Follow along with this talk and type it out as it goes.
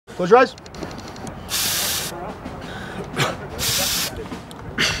Close your eyes.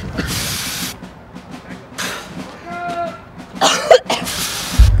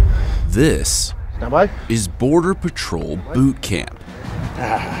 This is Border Patrol Boot Camp.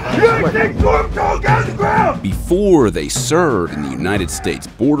 Before they serve in the United States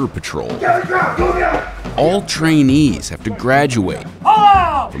Border Patrol, all trainees have to graduate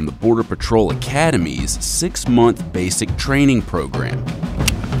from the Border Patrol Academy's 6-month basic training program.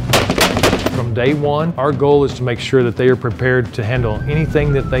 From day one, our goal is to make sure that they are prepared to handle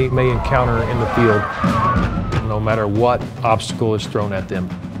anything that they may encounter in the field, no matter what obstacle is thrown at them.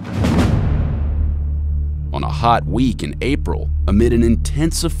 On a hot week in April, amid an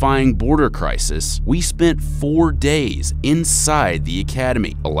intensifying border crisis, we spent 4 days inside the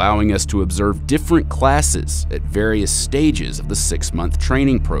academy, allowing us to observe different classes at various stages of the 6-month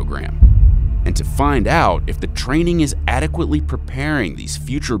training program, and to find out if the training is adequately preparing these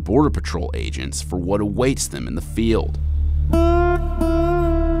future Border Patrol agents for what awaits them in the field.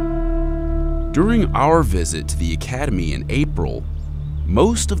 During our visit to the academy in April,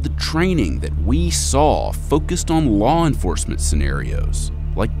 most of the training that we saw focused on law enforcement scenarios,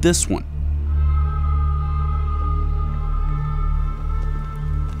 like this one.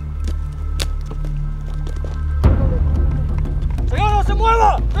 Señor, no se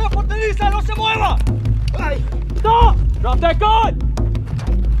mueva! ¡Señor porterista, no se mueva! ¡Ay! ¡Stop! Drop that gun!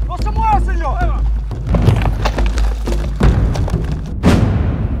 ¡No se mueva, señor!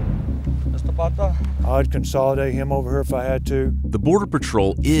 I'd consolidate him over here if I had to. The Border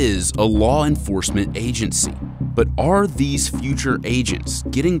Patrol is a law enforcement agency, but are these future agents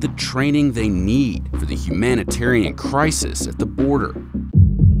getting the training they need for the humanitarian crisis at the border,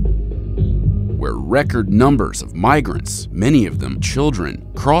 where record numbers of migrants, many of them children,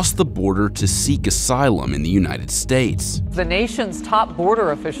 cross the border to seek asylum in the United States? The nation's top border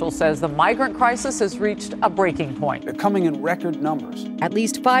official says the migrant crisis has reached a breaking point. They're coming in record numbers. At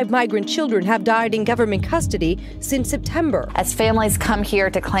least 5 migrant children have died in government custody since September. As families come here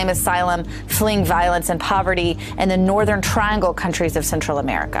to claim asylum, fleeing violence and poverty in the Northern Triangle countries of Central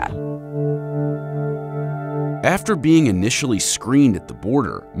America. After being initially screened at the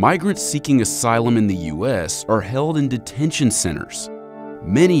border, migrants seeking asylum in the U.S. are held in detention centers.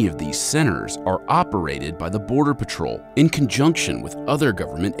 Many of these centers are operated by the Border Patrol in conjunction with other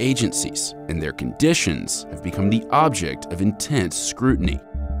government agencies, and their conditions have become the object of intense scrutiny.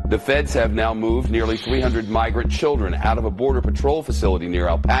 The feds have now moved nearly 300 migrant children out of a Border Patrol facility near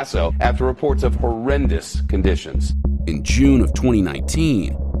El Paso after reports of horrendous conditions. In June of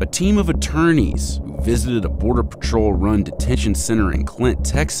 2019, a team of attorneys who visited a Border Patrol-run detention center in Clint,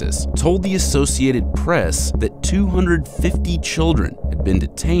 Texas, told the Associated Press that 250 children had been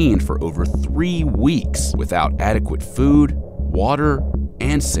detained for over 3 weeks without adequate food, water,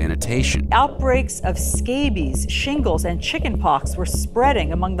 and sanitation. Outbreaks of scabies, shingles, and chickenpox were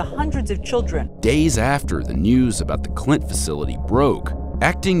spreading among the hundreds of children. Days after the news about the Clint facility broke,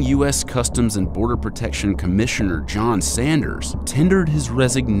 Acting U.S. Customs and Border Protection Commissioner John Sanders tendered his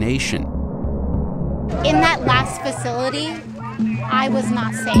resignation. In that last facility, I was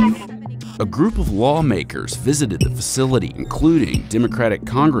not safe. A group of lawmakers visited the facility, including Democratic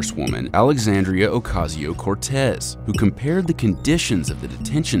Congresswoman Alexandria Ocasio-Cortez, who compared the conditions of the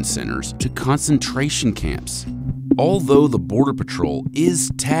detention centers to concentration camps. Although the Border Patrol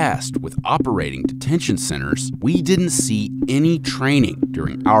is tasked with operating detention centers, we didn't see any training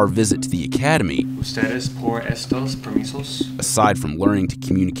during our visit to the academy, Ustedes por estos permisos? aside from learning to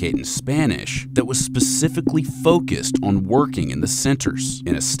communicate in Spanish, that was specifically focused on working in the centers.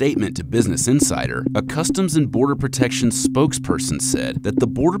 In a statement to Business Insider, a Customs and Border Protection spokesperson said that the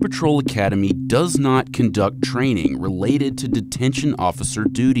Border Patrol Academy does not conduct training related to detention officer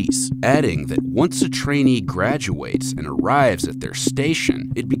duties, adding that once a trainee graduates and arrives at their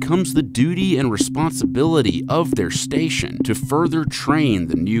station, it becomes the duty and responsibility of their station to further train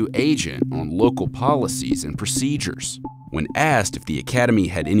the new agent on local policies and procedures. When asked if the academy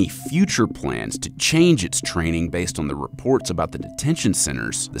had any future plans to change its training based on the reports about the detention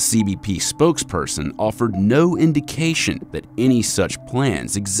centers, the CBP spokesperson offered no indication that any such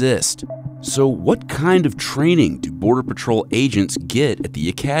plans exist. So what kind of training do Border Patrol agents get at the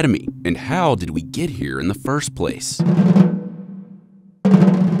academy? And how did we get here in the first place?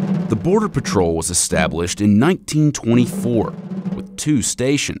 The Border Patrol was established in 1924 with 2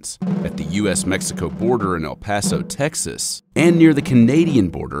 stations, at the U.S.-Mexico border in El Paso, Texas, and near the Canadian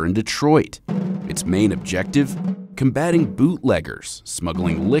border in Detroit. Its main objective? Combating bootleggers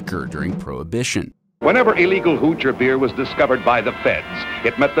smuggling liquor during Prohibition. Whenever illegal hooch or beer was discovered by the feds,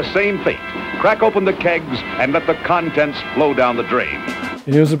 it met the same fate. Crack open the kegs and let the contents flow down the drain.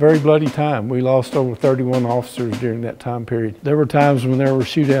 And it was a very bloody time. We lost over 31 officers during that time period. There were times when there were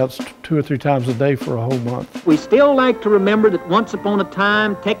shootouts 2 or 3 times a day for a whole month. We still like to remember that once upon a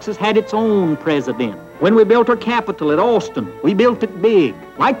time, Texas had its own president. When we built our capital at Austin, we built it big,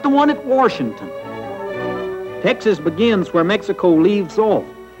 like the one at Washington. Texas begins where Mexico leaves off.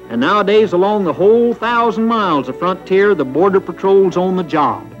 And nowadays, along the whole 1,000 miles of frontier, the Border Patrol's on the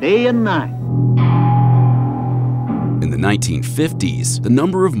job, day and night. In the 1950s, the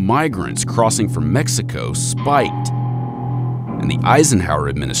number of migrants crossing from Mexico spiked, and the Eisenhower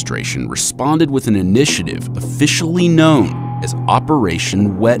administration responded with an initiative officially known as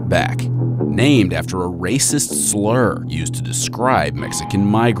Operation Wetback, named after a racist slur used to describe Mexican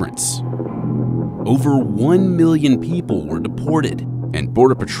migrants. Over 1 million people were deported, and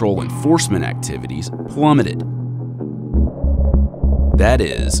Border Patrol enforcement activities plummeted. That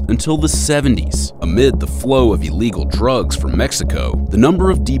is, until the 70s. Amid the flow of illegal drugs from Mexico, the number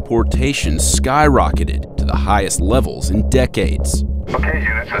of deportations skyrocketed to the highest levels in decades. Okay,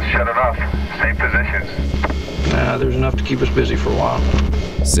 units, just shut it off. Same positions. There's enough to keep us busy for a while.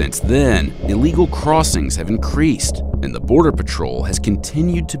 Since then, illegal crossings have increased, and the Border Patrol has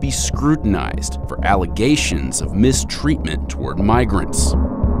continued to be scrutinized for allegations of mistreatment toward migrants.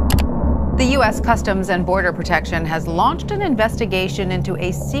 The U.S. Customs and Border Protection has launched an investigation into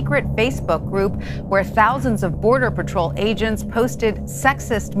a secret Facebook group where thousands of Border Patrol agents posted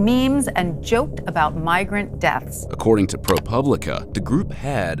sexist memes and joked about migrant deaths. According to ProPublica, the group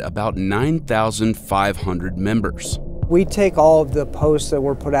had about 9,500 members. We take all of the posts that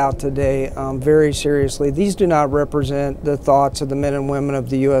were put out today very seriously. These do not represent the thoughts of the men and women of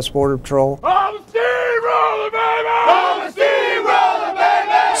the U.S. Border Patrol.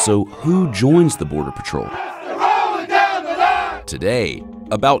 So who joins the Border Patrol? Today,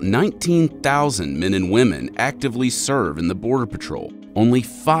 about 19,000 men and women actively serve in the Border Patrol. Only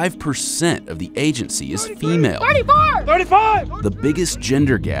 5% of the agency is female. 35! The biggest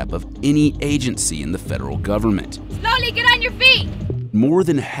gender gap of any agency in the federal government. Slowly, get on your feet! More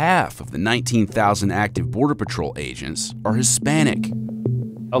than half of the 19,000 active Border Patrol agents are Hispanic.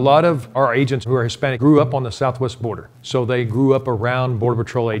 A lot of our agents who are Hispanic grew up on the southwest border, so they grew up around Border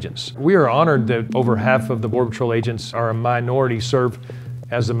Patrol agents. We are honored that over half of the Border Patrol agents are a minority, serve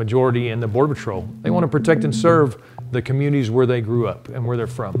as the majority in the Border Patrol. They want to protect and serve the communities where they grew up and where they're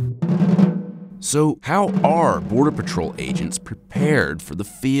from. So how are Border Patrol agents prepared for the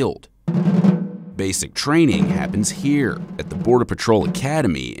field? Basic training happens here at the Border Patrol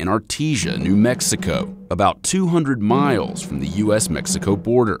Academy in Artesia, New Mexico, about 200 miles from the U.S.-Mexico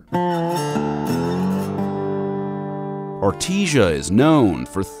border. Artesia is known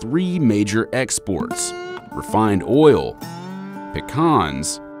for 3 major exports: refined oil,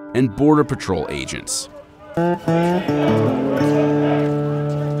 pecans, and Border Patrol agents.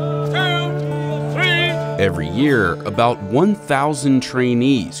 Every year, about 1,000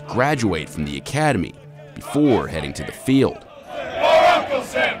 trainees graduate from the academy before heading to the field.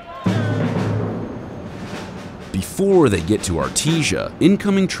 Before they get to Artesia,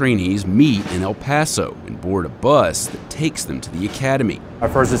 incoming trainees meet in El Paso and board a bus that takes them to the academy. I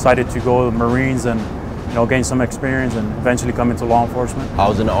first decided to go to the Marines and gain some experience and eventually come into law enforcement. I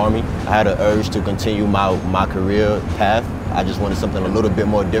was in the Army. I had an urge to continue my career path. I just wanted something a little bit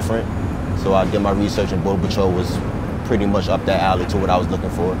more different. So I did my research, and Border Patrol was pretty much up that alley to what I was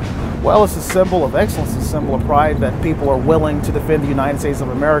looking for. Well, it's a symbol of excellence, a symbol of pride that people are willing to defend the United States of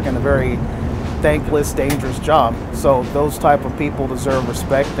America in a very thankless, dangerous job. So those type of people deserve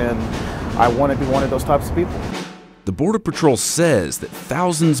respect, and I want to be one of those types of people. The Border Patrol says that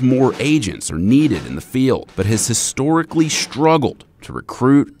thousands more agents are needed in the field, but has historically struggled to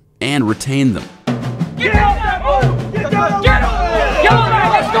recruit and retain them. Get out that move! Get down! Get on! Get on there!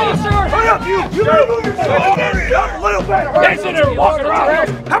 Let's go, sir! Hurry up, you! You better move yourself a little bit! Stay sitting there walking around!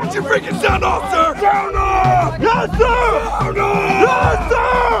 How about you freaking sound off, sir? Sound off! Yes, sir! Sound off! Yes,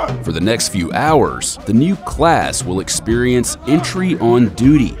 sir! For the next few hours, the new class will experience entry on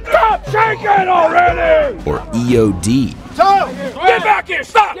duty. Stop shaking already! Or EOD. Get back here!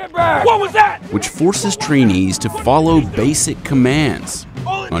 Stop! Get back! What was that? Which forces trainees to follow basic commands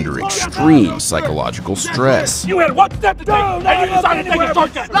under extreme psychological stress. You had one step to take, and you decided to take a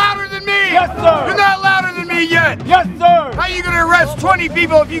shortcut. Louder than me! Yes, sir! You're not louder than me yet! Yes, sir! How are you going to arrest 20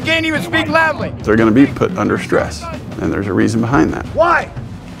 people if you can't even speak loudly? They're going to be put under stress, and there's a reason behind that. Why?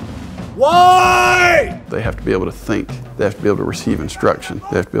 Why? They have to be able to think, they have to be able to receive instruction,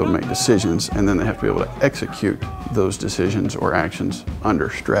 they have to be able to make decisions, and then they have to be able to execute those decisions or actions under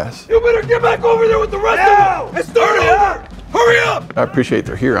stress. You better get back over there with the rest of them and start it! Hurry up! I appreciate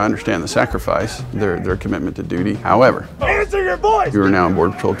they're here. I understand the sacrifice, their commitment to duty. However, Answer your voice! you are now a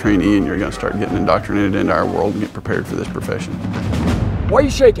Border Patrol trainee and you're going to start getting indoctrinated into our world and get prepared for this profession. Why are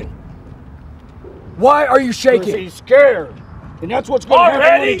you shaking? Why are you shaking? He's scared. And that's what's going to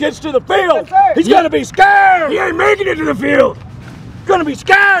happen when he gets to the field. He's going to be scared. He ain't making it to the field. Going to be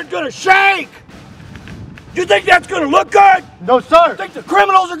scared, going to shake. You think that's going to look good? No, sir. You think the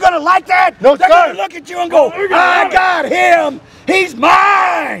criminals are going to like that? No, They're going to look at you and go, I got him. He's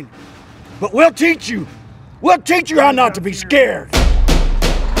mine. But we'll teach you. We'll teach you how not to be scared.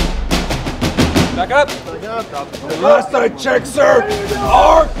 Back up. The last I checked, sir,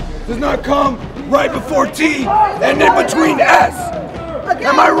 R does not come right before T and in between S.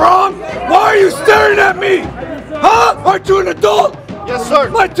 Am I wrong? Why are you staring at me? Huh? Aren't you an adult? Yes, sir.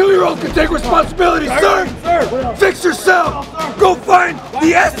 My 2-year-old can take responsibility, sir. Fix yourself. Go find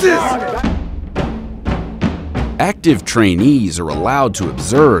the S's. Active trainees are allowed to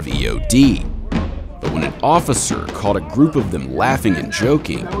observe EOD. But when an officer caught a group of them laughing and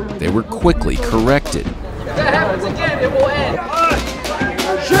joking, they were quickly corrected. If that happens again, it will end.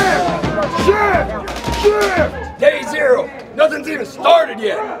 Shift! Day 0. Nothing's even started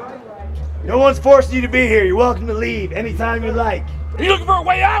yet. No one's forcing you to be here. You're welcome to leave anytime you like. Are you looking for a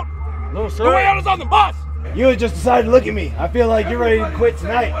way out? No, sir. The way out is on the bus. You just decided to look at me. I feel like you're ready to quit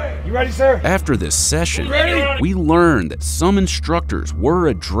tonight. You ready, sir? After this session, we learned that some instructors were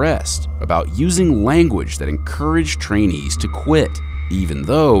addressed about using language that encouraged trainees to quit, even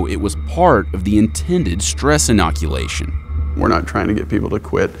though it was part of the intended stress inoculation. We're not trying to get people to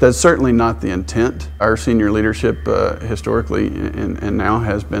quit. That's certainly not the intent. Our senior leadership historically and now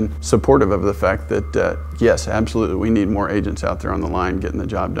has been supportive of the fact that, yes, absolutely, we need more agents out there on the line getting the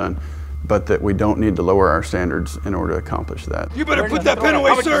job done, but that we don't need to lower our standards in order to accomplish that. You better put that pen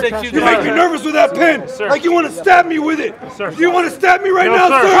away, sir. You make me nervous with that pen. Like you want to stab me with it. Do you want to stab me right now,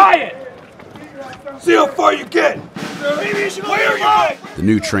 sir? Try it. See how far you get. Where are you? The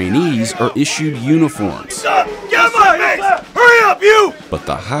new trainees are issued uniforms. Get my face! Hurry up, you! But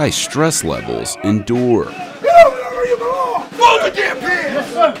the high stress levels endure. Fold the damn pen!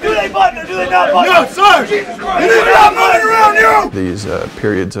 Yes, sir. Do they button or do they not button? No, sir! Jesus Christ! They're not running around you! These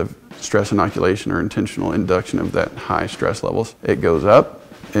periods of stress inoculation or intentional induction of that high stress levels, it goes up,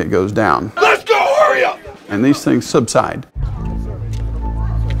 it goes down. Let's go! Hurry up! And these things subside.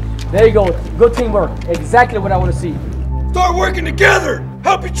 There you go. Good teamwork. Exactly what I want to see. Start working together.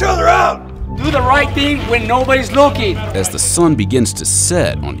 Help each other out. Do the right thing when nobody's looking. As the sun begins to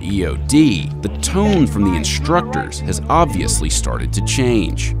set on EOD, the tone from the instructors has obviously started to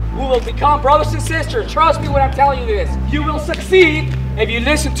change. We will become brothers and sisters. Trust me when I'm telling you this. You will succeed if you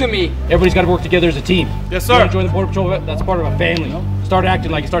listen to me. Everybody's got to work together as a team. Yes, sir. You join the Border Patrol, that's part of a family. Start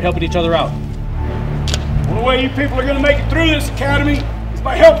acting like you, start helping each other out. Well, the way you people are going to make it through this academy is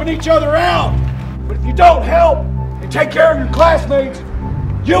by helping each other out. But if you don't help and take care of your classmates,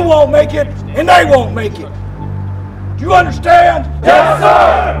 you won't make it, and they won't make it. Do you understand? Yes,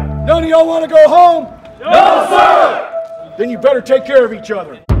 sir! None of y'all want to go home? No, sir! Then you better take care of each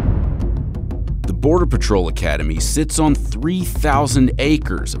other. The Border Patrol Academy sits on 3,000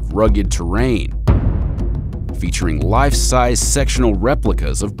 acres of rugged terrain, featuring life-size sectional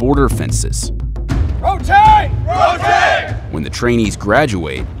replicas of border fences. Rotate! Rotate! When the trainees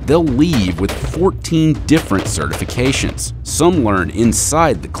graduate, they'll leave with 14 different certifications. Some learned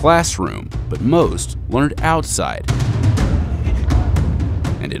inside the classroom, but most learned outside.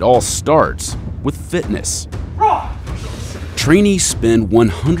 And it all starts with fitness. Trainees spend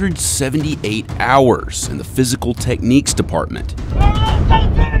 178 hours in the physical techniques department.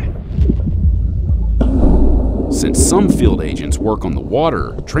 Since some field agents work on the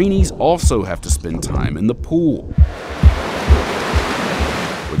water, trainees also have to spend time in the pool,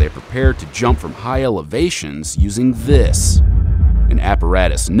 where they prepare to jump from high elevations using this, an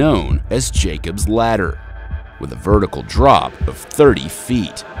apparatus known as Jacob's Ladder, with a vertical drop of 30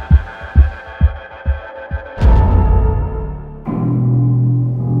 feet.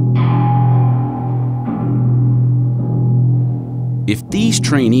 If these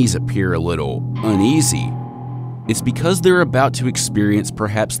trainees appear a little uneasy, it's because they're about to experience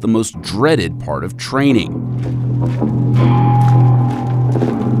perhaps the most dreaded part of training: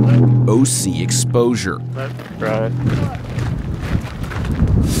 OC exposure. Right.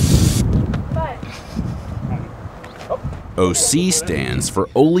 OC stands for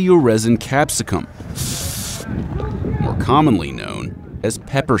oleoresin capsicum, more commonly known as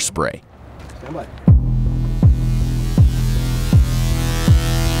pepper spray.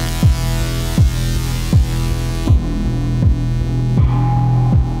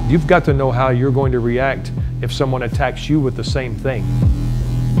 You've got to know how you're going to react if someone attacks you with the same thing.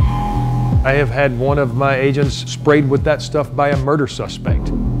 I have had one of my agents sprayed with that stuff by a murder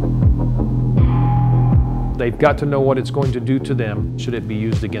suspect. They've got to know what it's going to do to them should it be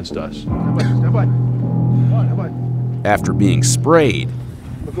used against us. After being sprayed,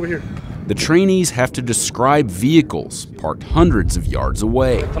 Look over here. the trainees have to describe vehicles parked hundreds of yards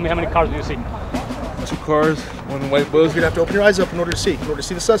away. Tell me how many cars do you see? 2 cars, 1 white Bose. You'd have to open your eyes up in order to see. In order to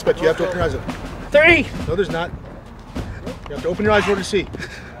see the suspect, you have to open your eyes up. 3. No, there's not. You have to open your eyes in order to see.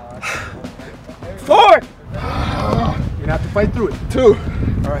 4. You're gonna have to fight through it. 2. All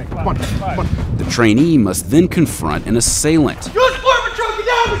right, come on, come on. The trainee must then confront an assailant. U.S. Border Patrol, get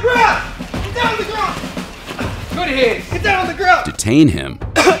down on the ground! Get down on the ground! Good hit. Get down on the ground! Detain him,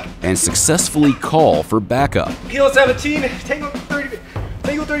 and successfully call for backup. Kilo 17, Tango 30,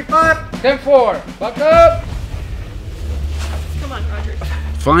 Tango 35. 10-4. Buck up. Come on, Roger.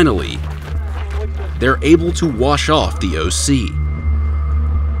 Finally, they're able to wash off the OC.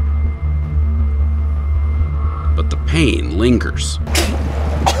 But the pain lingers.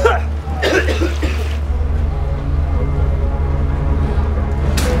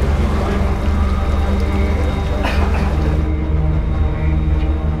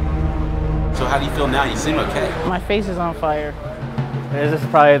 So how do you feel now? You seem okay. My face is on fire. This is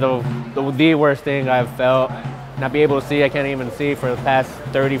probably the worst thing I've felt. Not be able to see, I can't even see for the past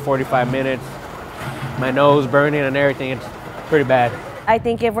 30, 45 minutes. My nose burning and everything, it's pretty bad. I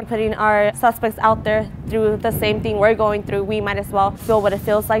think if we're putting our suspects out there through the same thing we're going through, we might as well feel what it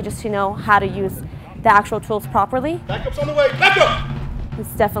feels like just to know how to use the actual tools properly. Backup's on the way, back up!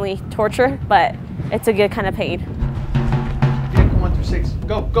 It's definitely torture, but it's a good kind of pain. 1 through 6,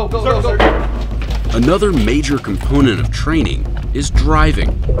 go, go, go, go, go. Another major component of training is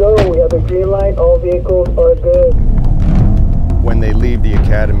driving. Go, we have a green light, all vehicles are good. When they leave the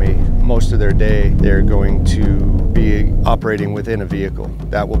academy, most of their day they're going to be operating within a vehicle.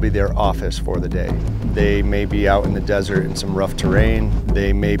 That will be their office for the day. They may be out in the desert in some rough terrain.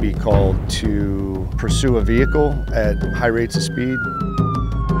 They may be called to pursue a vehicle at high rates of speed.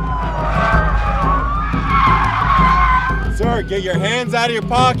 Sir, get your hands out of your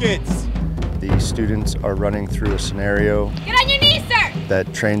pockets. The students are running through a scenario Get on your knees, sir!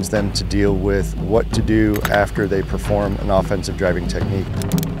 that trains them to deal with what to do after they perform an offensive driving technique.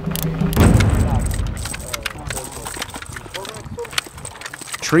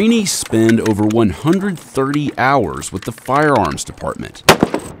 Trainees spend over 130 hours with the firearms department.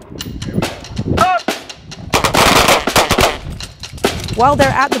 While they're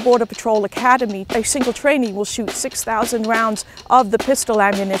at the Border Patrol Academy, a single trainee will shoot 6,000 rounds of the pistol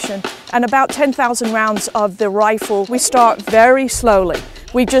ammunition and about 10,000 rounds of the rifle. We start very slowly.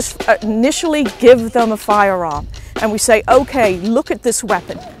 We just initially give them a firearm and we say, okay, look at this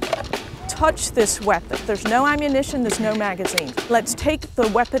weapon. Touch this weapon. There's no ammunition, there's no magazine. Let's take the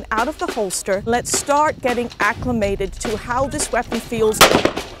weapon out of the holster. Let's start getting acclimated to how this weapon feels.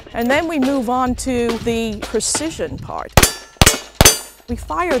 And then we move on to the precision part. We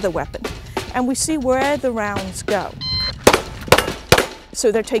fire the weapon and we see where the rounds go.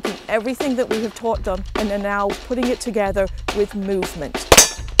 So they're taking everything that we have taught them and they're now putting it together with movement.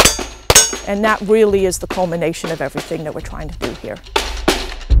 And that really is the culmination of everything that we're trying to do here.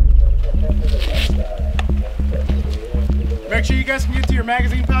 Make sure you guys can get to your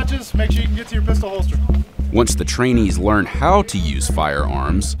magazine pouches. Make sure you can get to your pistol holster. Once the trainees learn how to use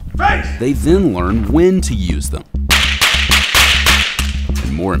firearms, they then learn when to use them.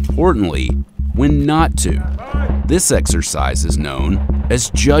 And more importantly, when not to. This exercise is known as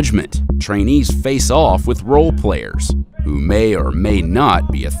judgment. Trainees face off with role players who may or may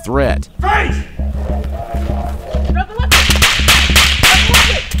not be a threat.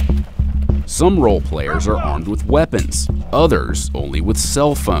 Some role players are armed with weapons, others only with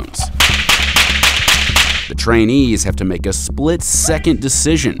cell phones. The trainees have to make a split-second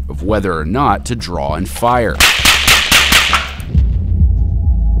decision of whether or not to draw and fire.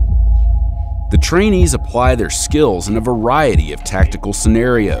 The trainees apply their skills in a variety of tactical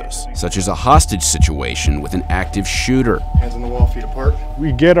scenarios, such as a hostage situation with an active shooter. Hands on the wall, feet apart.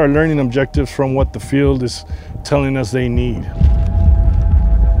 We get our learning objectives from what the field is telling us they need.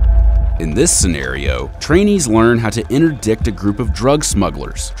 In this scenario, trainees learn how to interdict a group of drug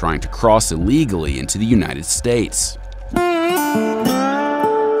smugglers trying to cross illegally into the United States.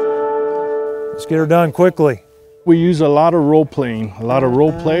 Let's get her done quickly. We use a lot of role playing, a lot of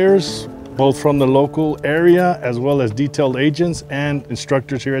role players, both from the local area as well as detailed agents and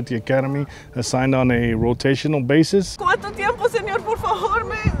instructors here at the Academy assigned on a rotational basis. ¿Cuánto tiempo, señor? Por favor,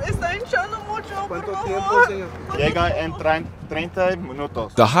 me está hinchando mucho. Llega en 30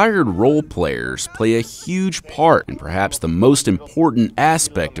 minutos. The hired role players play a huge part in perhaps the most important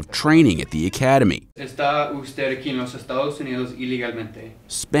aspect of training at the academy. ¿Está usted aquí en los Estados Unidos ilegalmente?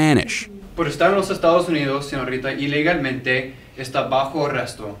 Spanish. Por estar en los Estados Unidos, señorita, ilegalmente está bajo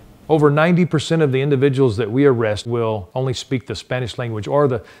arresto. Over 90% of the individuals that we arrest will only speak the Spanish language, or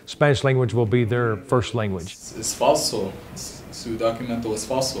the Spanish language will be their first language. Es falso. Su documento es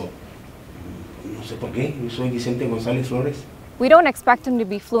falso. No sé por qué. Yo soy Vicente González Flores. We don't expect them to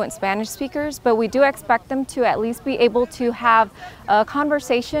be fluent Spanish speakers, but we do expect them to at least be able to have a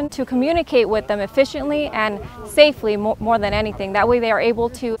conversation, to communicate with them efficiently and safely more than anything. That way they are able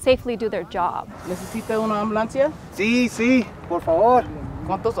to safely do their job. ¿Necesita una ambulancia? Sí, sí, por favor.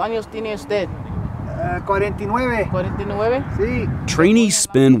 ¿Cuántos años tiene usted? 49. ¿49? Sí. Trainees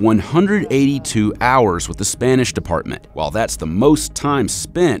spend 182 hours with the Spanish department. While that's the most time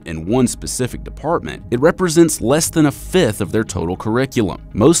spent in one specific department, it represents less than a fifth of their total curriculum,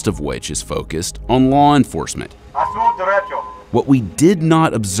 most of which is focused on law enforcement. What we did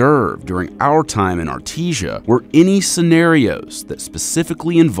not observe during our time in Artesia were any scenarios that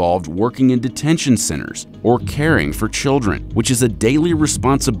specifically involved working in detention centers or caring for children, which is a daily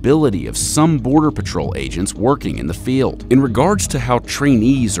responsibility of some Border Patrol agents working in the field. In regards to how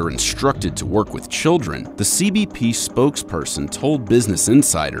trainees are instructed to work with children, the CBP spokesperson told Business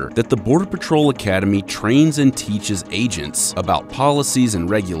Insider that the Border Patrol Academy trains and teaches agents about policies and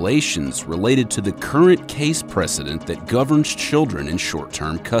regulations related to the current case precedent that governs children in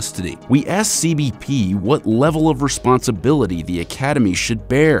short-term custody. We asked CBP what level of responsibility the Academy should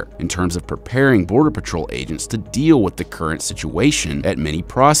bear in terms of preparing Border Patrol agents to deal with the current situation at many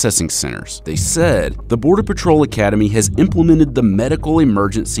processing centers. They said the Border Patrol Academy has implemented the Medical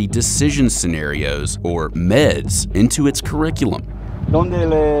Emergency Decision Scenarios, or MEDS, into its curriculum. ¿Dónde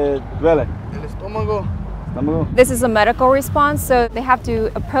le duele? El estómago. This is a medical response, so they have to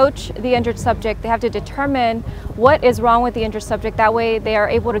approach the injured subject. They have to determine what is wrong with the injured subject. That way they are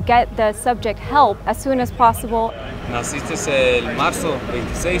able to get the subject help as soon as possible. Naciste el marzo,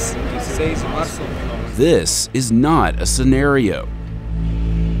 16 de marzo. This is not a scenario.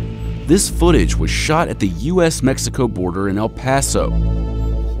 This footage was shot at the U.S.-Mexico border in El Paso,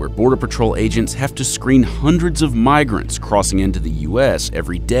 where Border Patrol agents have to screen hundreds of migrants crossing into the U.S.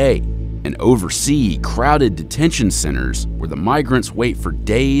 every day and oversee crowded detention centers where the migrants wait for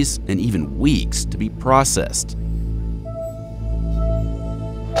days and even weeks to be processed.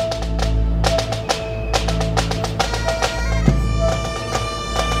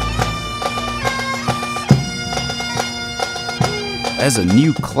 As a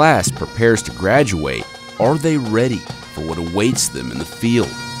new class prepares to graduate, are they ready for what awaits them in the field?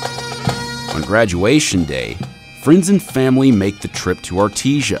 On graduation day, friends and family make the trip to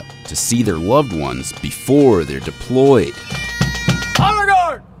Artesia to see their loved ones before they're deployed. Honor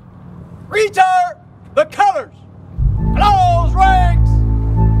Guard! Retire the colors! Close ranks!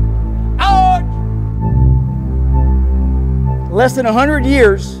 Out! Less than 100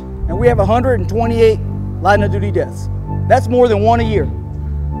 years, and we have 128 line of duty deaths. That's more than one a year.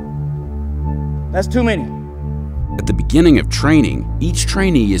 That's too many. At the beginning of training, each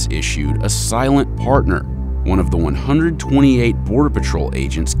trainee is issued a silent partner, one of the 128 Border Patrol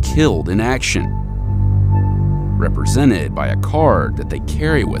agents killed in action, represented by a card that they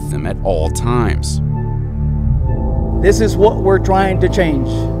carry with them at all times. This is what we're trying to change.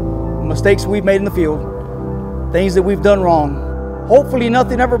 Mistakes we've made in the field, things that we've done wrong. Hopefully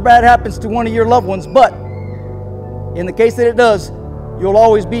nothing ever bad happens to one of your loved ones, but in the case that it does, you'll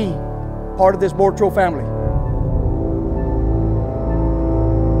always be part of this Border Patrol family.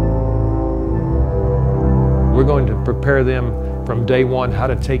 We're going to prepare them from day one how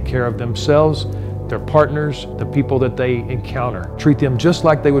to take care of themselves, their partners, the people that they encounter. Treat them just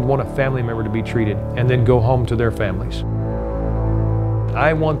like they would want a family member to be treated, and then go home to their families.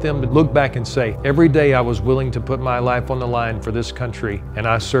 I want them to look back and say, every day I was willing to put my life on the line for this country, and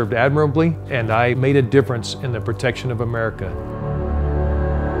I served admirably, and I made a difference in the protection of America.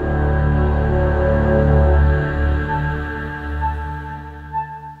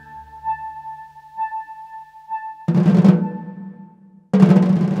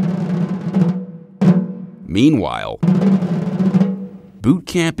 Meanwhile, boot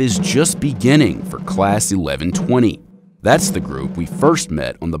camp is just beginning for Class 1120. That's the group we first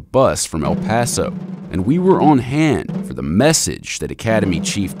met on the bus from El Paso, and we were on hand for the message that Academy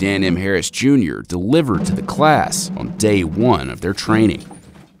Chief Dan M. Harris Jr. delivered to the class on day one of their training.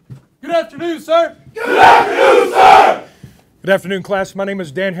 Good afternoon, sir. Good afternoon, sir. Good afternoon, class. My name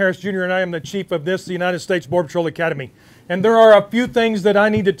is Dan Harris Jr., and I am the chief of the United States Border Patrol Academy. And there are a few things that I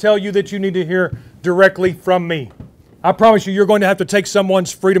need to tell you that you need to hear directly from me. I promise you, you're going to have to take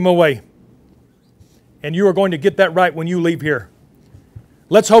someone's freedom away. And you are going to get that right when you leave here.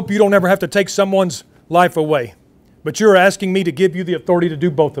 Let's hope you don't ever have to take someone's life away. But you're asking me to give you the authority to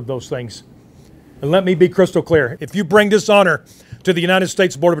do both of those things. And let me be crystal clear. If you bring dishonor to the United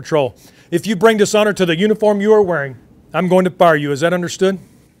States Border Patrol, if you bring dishonor to the uniform you are wearing, I'm going to fire you. Is that understood?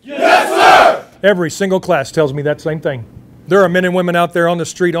 Yes, sir! Every single class tells me that same thing. There are men and women out there on the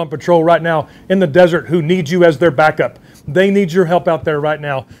street on patrol right now in the desert who need you as their backup. They need your help out there right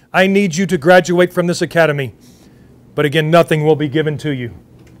now. I need you to graduate from this academy. But again, nothing will be given to you.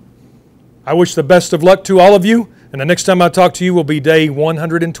 I wish the best of luck to all of you, and the next time I talk to you will be day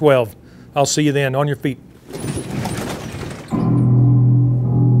 112. I'll see you then. On your feet.